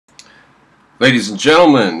Ladies and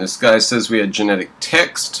gentlemen, this guy says we had genetic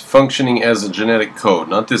text functioning as a genetic code.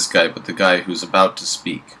 Not this guy, but the guy who's about to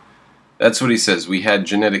speak. That's what he says. We had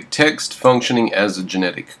genetic text functioning as a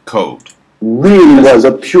genetic code. Really was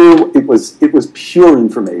a pure, it was pure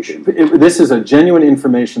information. This is a genuine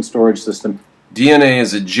information storage system. DNA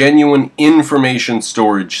is a genuine information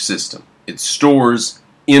storage system. It stores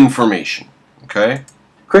information. Okay?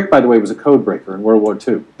 Crick, by the way, was a code breaker in World War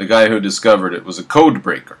II. The guy who discovered it was a code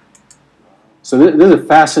breaker. So this is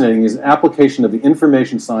fascinating. Is an application of the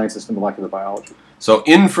information sciences to molecular biology. So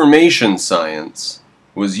information science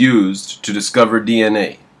was used to discover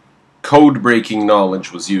DNA. Code-breaking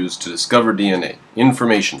knowledge was used to discover DNA.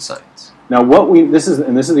 Information science. Now, this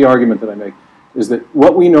is the argument that I make, is that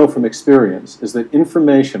what we know from experience is that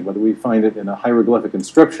information, whether we find it in a hieroglyphic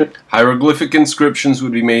inscription, hieroglyphic inscriptions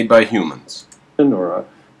would be made by humans, or a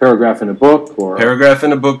paragraph in a book, or paragraph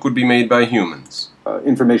in a book would be made by humans.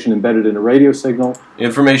 Information embedded in a radio signal.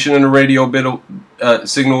 Information in a radio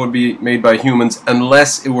signal would be made by humans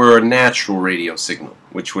unless it were a natural radio signal,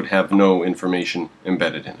 which would have no information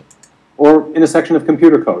embedded in it. Or in a section of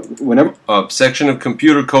computer code. Whenever a section of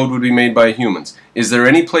computer code would be made by humans. Is there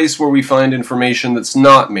any place where we find information that's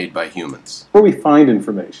not made by humans? Where we find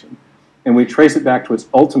information, and we trace it back to its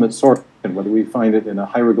ultimate source, and whether we find it in a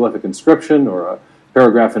hieroglyphic inscription, or a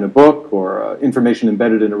paragraph in a book, or information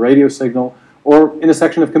embedded in a radio signal, or in a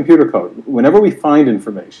section of computer code. Whenever we find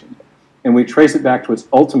information, and we trace it back to its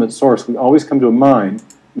ultimate source, we always come to a mind.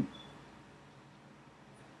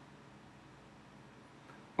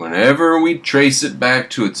 Whenever we trace it back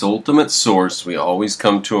to its ultimate source, we always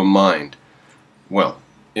come to a mind. Well,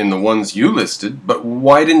 in the ones you listed, but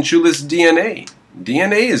why didn't you list DNA?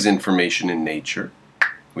 DNA is information in nature.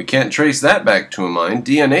 We can't trace that back to a mind.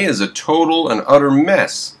 DNA is a total and utter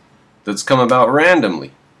mess that's come about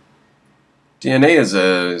randomly. DNA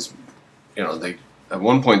is at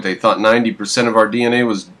one point they thought 90% of our DNA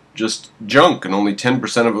was just junk and only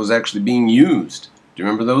 10% of it was actually being used. Do you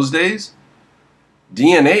remember those days?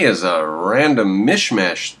 DNA is a random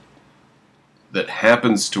mishmash that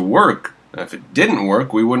happens to work. If it didn't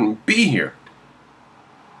work, we wouldn't be here.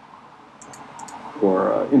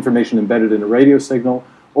 Or information embedded in a radio signal,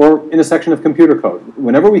 or in a section of computer code.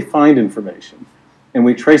 Whenever we find information, and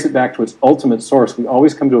we trace it back to its ultimate source, we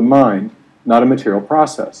always come to a mind, not a material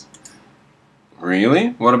process. Really?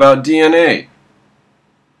 What about DNA?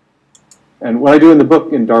 And what I do in the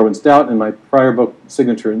book, in Darwin's Doubt, and my prior book,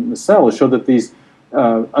 Signature in the Cell, is show that these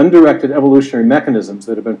undirected evolutionary mechanisms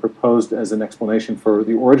that have been proposed as an explanation for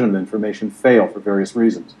the origin of information fail for various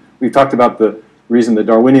reasons. We've talked about the reason the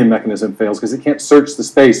Darwinian mechanism fails, because it can't search the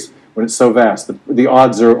space when it's so vast. The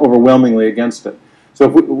odds are overwhelmingly against it. So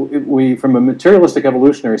if we, from a materialistic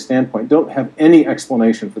evolutionary standpoint, don't have any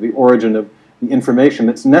explanation for the origin of the information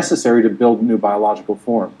that's necessary to build new biological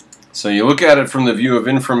form. So you look at it from the view of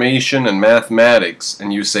information and mathematics,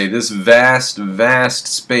 and you say this vast, vast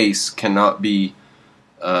space cannot be,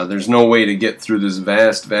 there's no way to get through this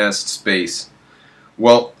vast, vast space.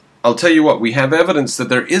 Well, I'll tell you what, we have evidence that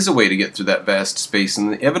there is a way to get through that vast space,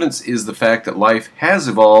 and the evidence is the fact that life has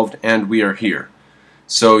evolved and we are here.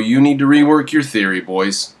 So you need to rework your theory,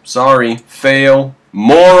 boys. Sorry, fail.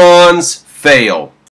 Morons, fail.